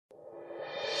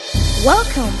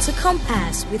Welcome to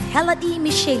Compass with Heladi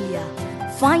Michelia,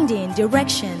 finding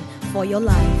direction for your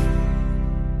life.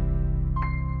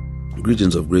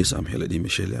 Greetings of grace, I'm Heladi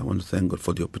Michelia. I want to thank God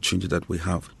for the opportunity that we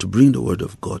have to bring the word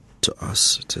of God to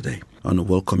us today. I want to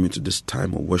welcome you to this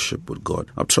time of worship with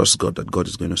God. I trust God that God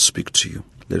is going to speak to you.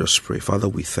 Let us pray. Father,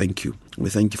 we thank you.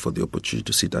 We thank you for the opportunity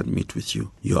to sit and meet with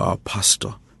you. You are our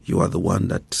pastor. You are the one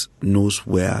that knows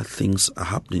where things are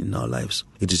happening in our lives.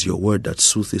 It is your word that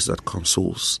soothes, that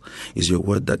consoles. It is your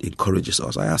word that encourages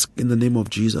us. I ask in the name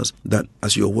of Jesus that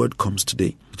as your word comes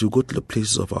today, it will go to the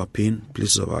places of our pain,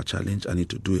 places of our challenge, and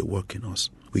it will do a work in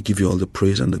us. We give you all the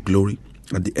praise and the glory.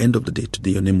 At the end of the day,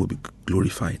 today your name will be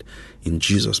glorified. In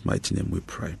Jesus' mighty name we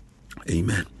pray.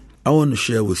 Amen. I want to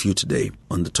share with you today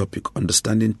on the topic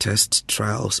understanding tests,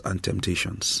 trials, and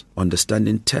temptations.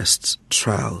 Understanding tests,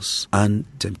 trials, and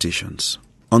temptations.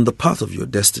 On the path of your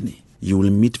destiny, you will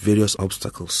meet various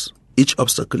obstacles. Each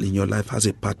obstacle in your life has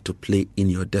a part to play in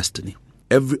your destiny.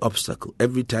 Every obstacle,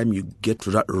 every time you get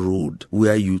to that road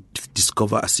where you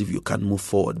discover as if you can't move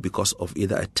forward because of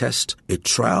either a test, a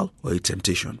trial, or a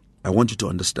temptation, I want you to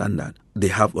understand that they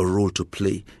have a role to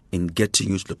play in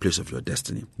getting you to the place of your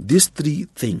destiny. These three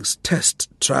things, tests,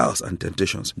 trials, and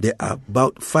temptations, there are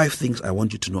about 5 things I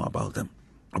want you to know about them.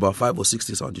 About 5 or 6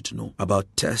 things I want you to know about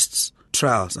tests,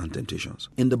 trials, and temptations.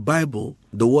 In the Bible,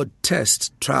 the word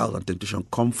test, trial, and temptation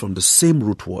come from the same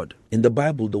root word. In the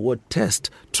Bible, the word test,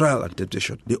 trial, and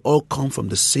temptation, they all come from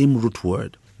the same root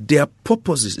word. Their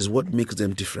purposes is what makes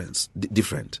them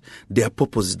different. Their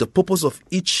purposes, the purpose of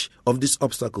each of these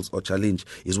obstacles or challenge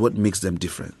is what makes them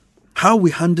different. How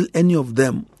we handle any of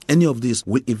them, any of these,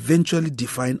 will eventually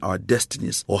define our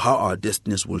destinies or how our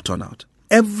destinies will turn out.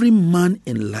 Every man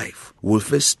in life will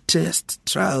face tests,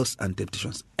 trials, and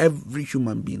temptations. Every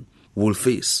human being will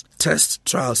face tests,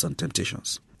 trials, and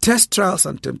temptations. Tests, trials,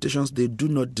 and temptations, they do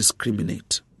not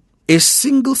discriminate. A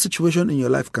single situation in your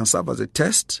life can serve as a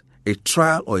test, a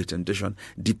trial, or a temptation,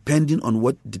 depending on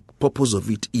what the purpose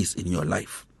of it is in your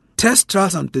life. Tests,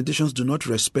 trials, and temptations do not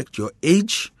respect your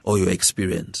age or your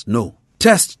experience. No.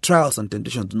 Tests, trials, and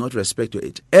temptations do not respect your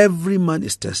age. Every man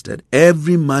is tested.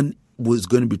 Every man is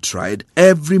going to be tried.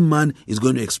 Every man is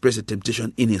going to express a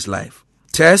temptation in his life.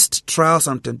 Tests, trials,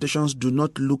 and temptations do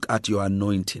not look at your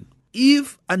anointing.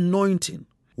 If anointing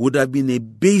would have been a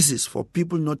basis for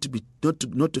people not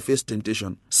to face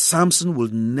temptation, Samson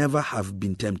would never have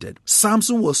been tempted.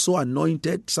 Samson was so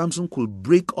anointed, Samson could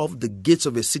break off the gates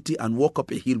of a city and walk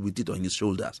up a hill with it on his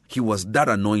shoulders. He was that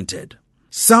anointed.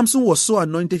 Samson was so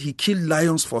anointed, he killed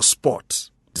lions for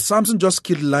sport. Samson just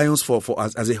killed lions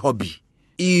as a hobby.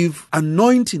 If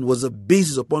anointing was a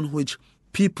basis upon which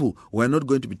people were not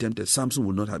going to be tempted, Samson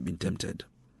would not have been tempted.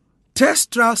 Tests,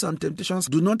 trials, and temptations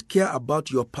do not care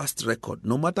about your past record.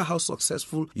 No matter how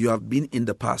successful you have been in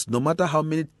the past, no matter how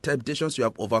many temptations you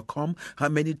have overcome, how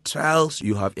many trials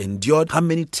you have endured, how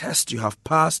many tests you have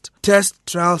passed, tests,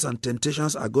 trials, and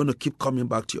temptations are going to keep coming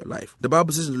back to your life. The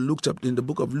Bible says in the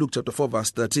book of Luke chapter 4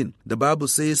 verse 13, the Bible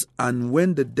says, and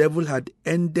when the devil had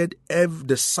ended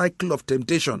the cycle of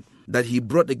temptation that he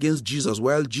brought against Jesus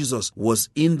while Jesus was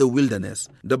in the wilderness,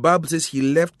 the Bible says he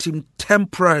left him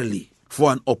temporarily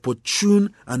for an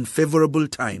opportune and favorable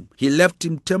time. He left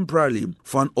him temporarily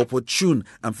for an opportune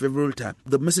and favorable time.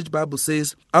 The Message Bible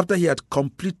says, after he had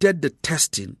completed the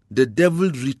testing, the devil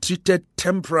retreated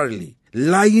temporarily,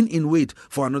 lying in wait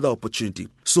for another opportunity.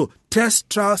 So, tests,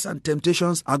 trials, and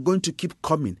temptations are going to keep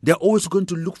coming. They're always going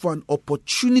to look for an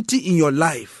opportunity in your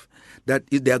life that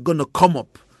they're going to come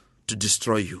up to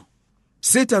destroy you.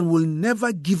 Satan will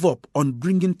never give up on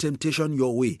bringing temptation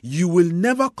your way. You will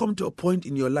never come to a point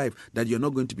in your life that you're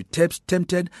not going to be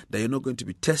tempted, that you're not going to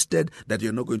be tested, that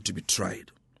you're not going to be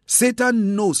tried.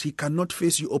 Satan knows he cannot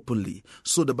face you openly.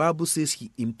 So the Bible says he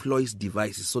employs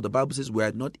devices. So the Bible says we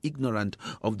are not ignorant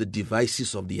of the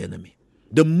devices of the enemy.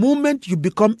 The moment you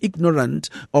become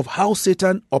ignorant of how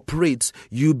Satan operates,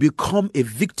 you become a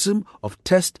victim of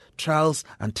tests, trials,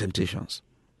 and temptations.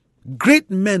 Great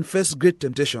men face great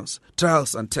temptations,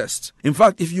 trials, and tests. In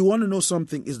fact, if you want to know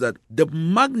something, is that the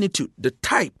magnitude, the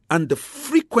type, and the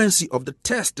frequency of the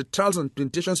tests, the trials, and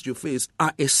temptations you face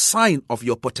are a sign of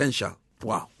your potential.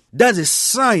 Wow. That's a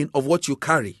sign of what you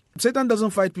carry. Satan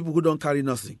doesn't fight people who don't carry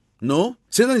nothing. No,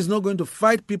 Satan is not going to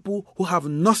fight people who have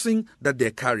nothing that they're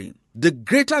carrying. The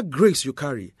greater grace you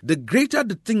carry, the greater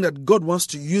the thing that God wants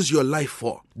to use your life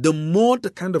for, the more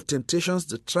the kind of temptations,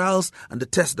 the trials, and the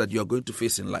tests that you're going to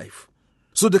face in life.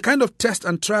 So the kind of tests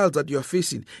and trials that you're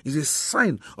facing is a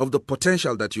sign of the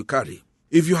potential that you carry.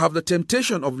 If you have the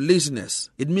temptation of laziness,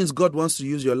 it means God wants to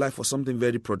use your life for something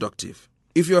very productive.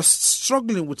 If you're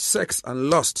struggling with sex and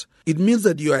lust, It means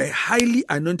that you are a highly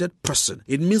anointed person.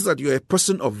 It means that you are a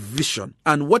person of vision.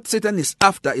 And what Satan is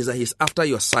after is that he's after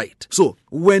your sight. So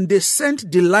when they sent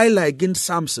Delilah against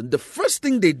Samson, the first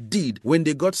thing they did when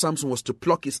they got Samson was to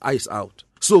pluck his eyes out.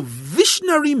 So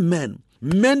visionary men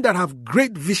that have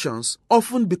great visions,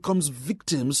 often becomes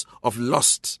victims of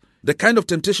lust. The kind of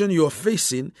temptation you are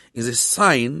facing is a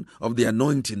sign of the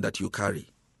anointing that you carry.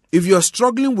 If you are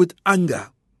struggling with anger,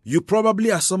 you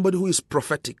probably are somebody who is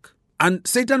prophetic. And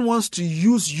Satan wants to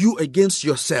use you against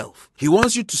yourself. He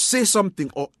wants you to say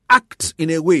something or act in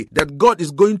a way that God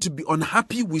is going to be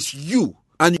unhappy with you.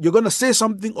 And you're going to say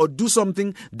something or do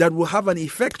something that will have an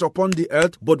effect upon the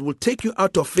earth, but will take you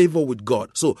out of favor with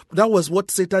God. So that was what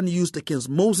Satan used against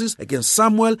Moses, against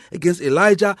Samuel, against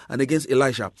Elijah, and against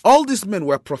Elisha. All these men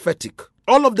were prophetic.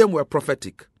 All of them were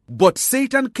prophetic. But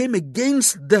Satan came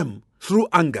against them through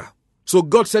anger. So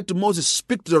God said to Moses,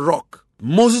 speak to the rock.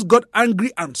 Moses got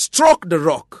angry and struck the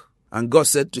rock. And God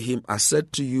said to him, I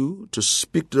said to you to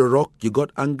speak to the rock. You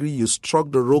got angry, you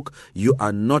struck the rock. You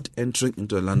are not entering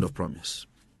into a land of promise.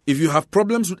 If you have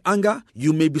problems with anger,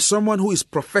 you may be someone who is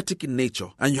prophetic in nature,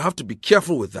 and you have to be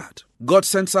careful with that. God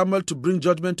sent Samuel to bring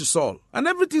judgment to Saul, and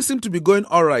everything seemed to be going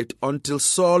all right until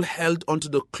Saul held onto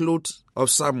the clothes of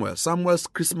Samuel, Samuel's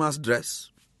Christmas dress.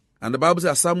 And the Bible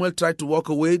says Samuel tried to walk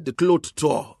away, the cloth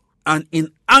tore. And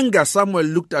in anger, Samuel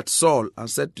looked at Saul and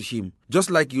said to him,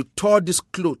 just like you tore this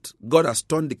cloth, God has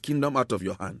torn the kingdom out of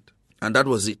your hand. And that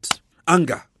was it.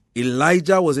 Anger.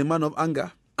 Elijah was a man of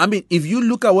anger. I mean, if you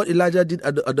look at what Elijah did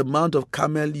at the Mount of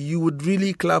Carmel, you would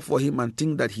really clap for him and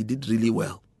think that he did really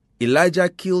well. Elijah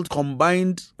killed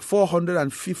combined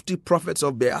 450 prophets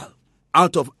of Baal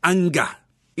out of anger.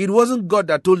 It wasn't God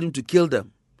that told him to kill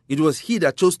them. It was he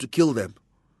that chose to kill them.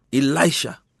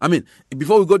 Elisha. I mean,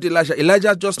 before we go to Elisha,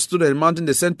 Elijah just stood on the mountain.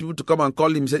 They sent people to come and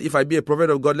call him. He said, if I be a prophet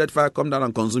of God, let fire come down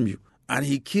and consume you. And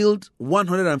he killed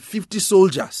 150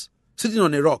 soldiers sitting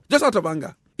on a rock, just out of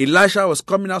anger. Elisha was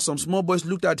coming out. Some small boys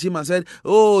looked at him and said,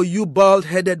 oh, you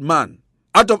bald-headed man.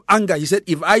 Out of anger, he said,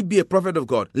 if I be a prophet of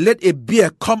God, let a bear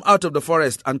come out of the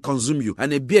forest and consume you.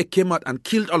 And a bear came out and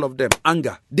killed all of them.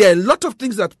 Anger. There are a lot of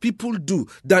things that people do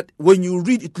that when you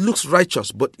read, it looks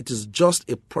righteous, but it is just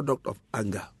a product of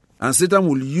anger. And Satan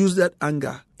will use that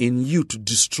anger in you to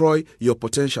destroy your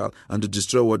potential and to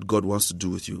destroy what God wants to do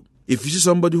with you. If you see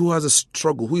somebody who has a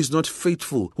struggle, who is not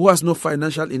faithful, who has no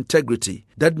financial integrity,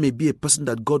 that may be a person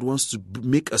that God wants to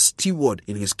make a steward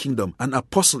in his kingdom, an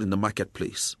apostle in the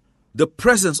marketplace. The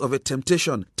presence of a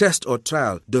temptation, test or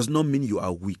trial does not mean you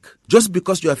are weak. Just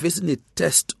because you are facing a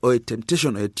test or a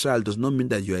temptation or a trial does not mean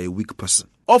that you are a weak person.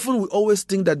 Often we always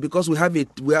think that because we have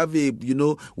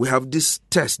this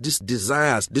test, these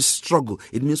desires, this struggle,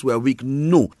 it means we are weak.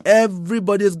 No.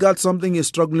 Everybody's got something he's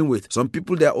struggling with. Some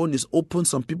people, their own is open.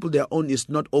 Some people, their own is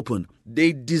not open.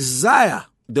 The desire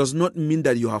does not mean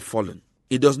that you have fallen.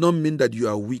 It does not mean that you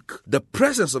are weak. The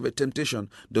presence of a temptation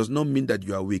does not mean that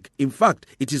you are weak. In fact,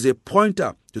 it is a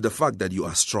pointer to the fact that you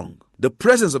are strong. The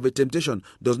presence of a temptation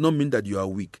does not mean that you are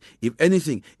weak. If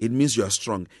anything, it means you are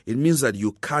strong. It means that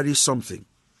you carry something.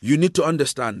 You need to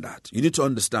understand that. You need to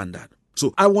understand that.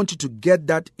 So I want you to get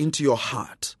that into your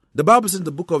heart. The Bible says in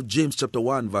the book of James chapter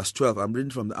 1 verse 12, I'm reading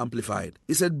from the Amplified.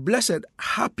 It said, blessed,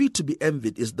 happy to be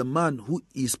envied is the man who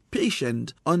is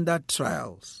patient under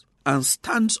trials and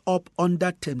stands up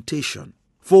under temptation.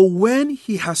 For when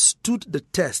he has stood the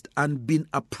test and been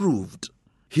approved,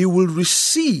 he will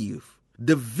receive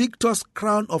the victor's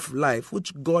crown of life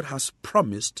which God has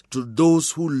promised to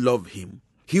those who love him.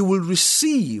 He will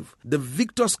receive the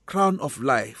victor's crown of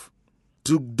life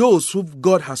to those who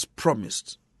God has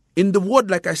promised. In the word,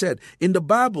 like I said, in the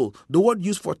Bible, the word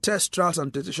used for test, trials,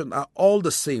 and temptation are all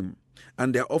the same,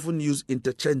 and they are often used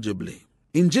interchangeably.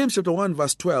 In James chapter 1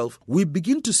 verse 12, we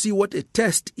begin to see what a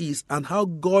test is and how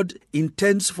God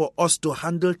intends for us to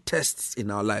handle tests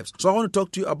in our lives. So I want to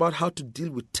talk to you about how to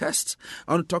deal with tests.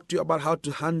 I want to talk to you about how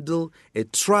to handle a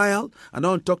trial. And I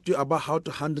want to talk to you about how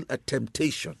to handle a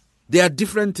temptation. There are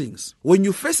different things. When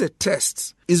you face a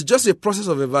test, it's just a process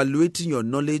of evaluating your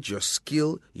knowledge, your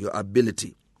skill, your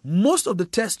ability. Most of the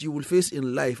tests you will face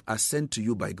in life are sent to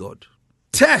you by God.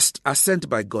 Tests are sent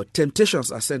by God.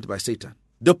 Temptations are sent by Satan.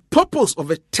 The purpose of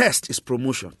a test is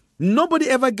promotion. Nobody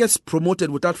ever gets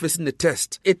promoted without facing a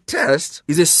test. A test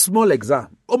is a small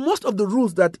exam. most of the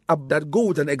rules that go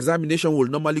with an examination will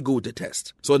normally go with a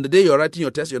test. So on the day you're writing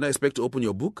your test, you're not expected to open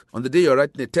your book. On the day you're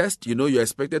writing a test, you're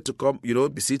expected to come,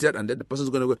 be seated, and then the person's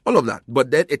going to go, all of that.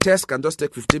 But then a test can just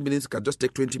take 15 minutes, can just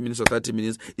take 20 minutes or 30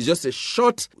 minutes. It's just a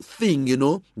short thing,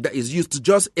 that is used to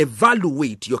just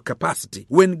evaluate your capacity.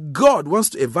 When God wants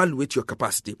to evaluate your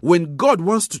capacity, when God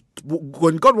wants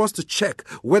to check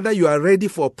whether you are ready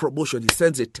for a promotion, He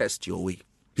sends a test your way.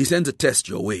 He sends a test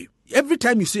your way. Every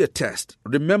time you see a test,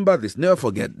 remember this, never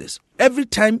forget this. Every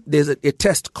time there's a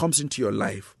test comes into your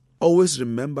life, always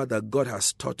remember that God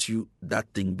has taught you that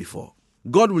thing before.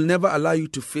 God will never allow you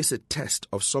to face a test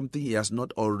of something He has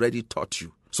not already taught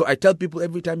you. So I tell people,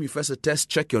 every time you face a test,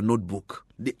 check your notebook.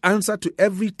 The answer to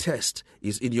every test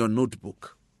is in your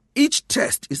notebook. Each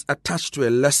test is attached to a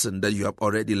lesson that you have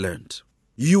already learned.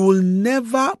 You will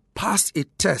never pass a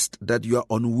test that you are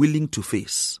unwilling to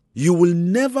face. You will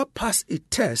never pass a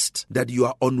test that you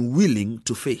are unwilling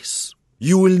to face.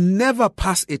 You will never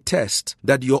pass a test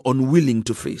that you're unwilling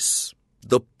to face.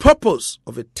 The purpose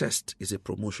of a test is a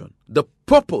promotion. The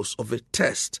purpose of a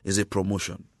test is a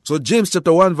promotion. So James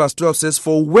chapter 1 verse 12 says,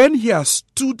 "For when he has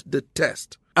stood the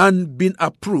test and been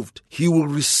approved, he will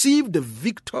receive the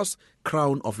victor's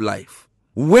crown of life."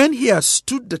 When he has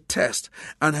stood the test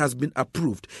and has been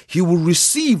approved, he will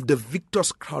receive the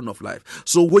victor's crown of life.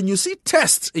 So when you see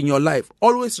tests in your life,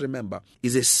 always remember,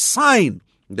 it's a sign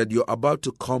that you're about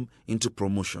to come into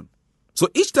promotion. So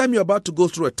each time you're about to go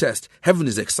through a test, heaven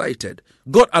is excited.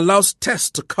 God allows tests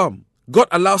to come. God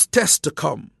allows tests to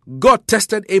come. God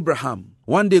tested Abraham.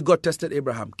 One day God tested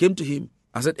Abraham, came to him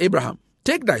and said, "Abraham,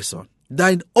 take thy son,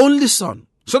 thine only son,"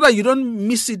 so that you don't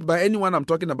miss it by anyone I'm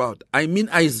talking about. I mean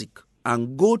Isaac.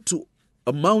 "And go to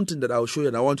a mountain that I will show you,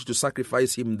 and I want you to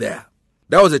sacrifice him there."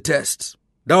 That was a test.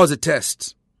 That was a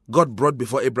test God brought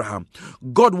before Abraham.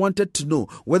 God wanted to know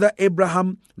whether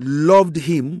Abraham loved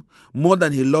him more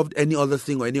than he loved any other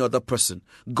thing or any other person.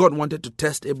 God wanted to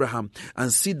test Abraham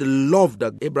and see the love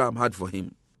that Abraham had for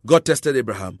him. God tested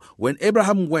Abraham. When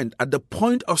Abraham went at the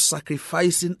point of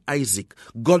sacrificing Isaac,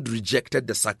 God rejected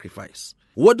the sacrifice.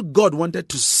 What God wanted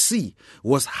to see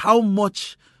was how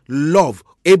much love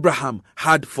Abraham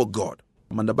had for God.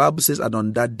 And the Bible says, and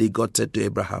on that day God said to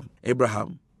Abraham,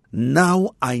 "Abraham,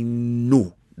 now I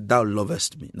know thou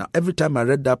lovest me." Now every time I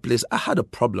read that place, I had a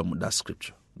problem with that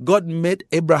scripture. God met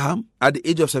Abraham at the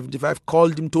age of 75,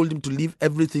 called him, told him to leave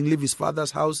everything, leave his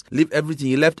father's house, leave everything.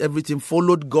 He left everything,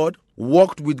 followed God,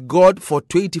 walked with God for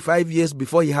 25 years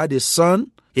before he had a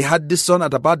son. He had this son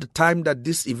at about the time that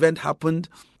this event happened.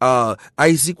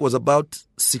 Isaac was about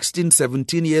 16,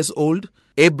 17 years old.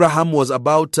 Abraham was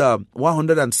about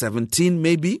 117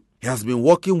 maybe. He has been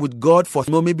walking with God for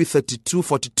maybe 32,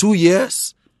 42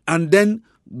 years. And then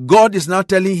God is now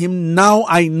telling him, "Now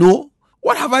I know.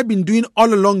 What have I been doing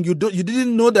all along? You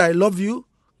didn't know that I love you?"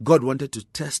 God wanted to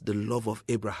test the love of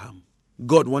Abraham.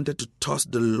 God wanted to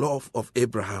test the love of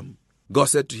Abraham. God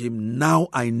said to him, "Now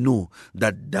I know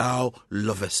that thou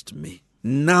lovest me.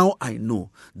 Now I know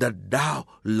that thou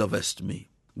lovest me."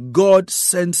 God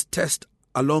sends tests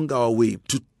along our way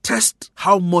to test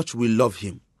how much we love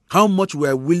him, how much we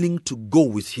are willing to go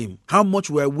with him, how much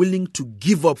we are willing to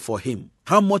give up for him,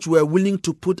 how much we are willing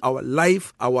to put our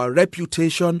life, our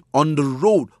reputation on the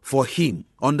road for him,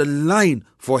 on the line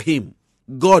for him.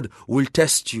 God will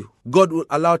test you. God will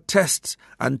allow tests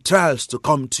and trials to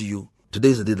come to you. Today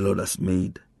is the day the Lord has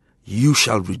made. You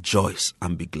shall rejoice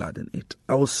and be glad in it.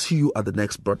 I will see you at the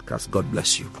next broadcast. God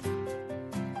bless you.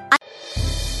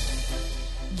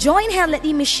 Join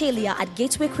Heladi Michelia at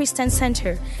Gateway Christian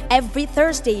Center every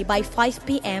Thursday by 5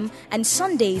 p.m. and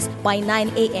Sundays by 9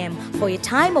 a.m. for a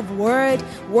time of word,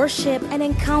 worship, and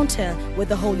encounter with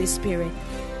the Holy Spirit.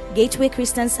 Gateway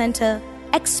Christian Center,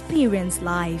 experience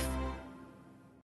life.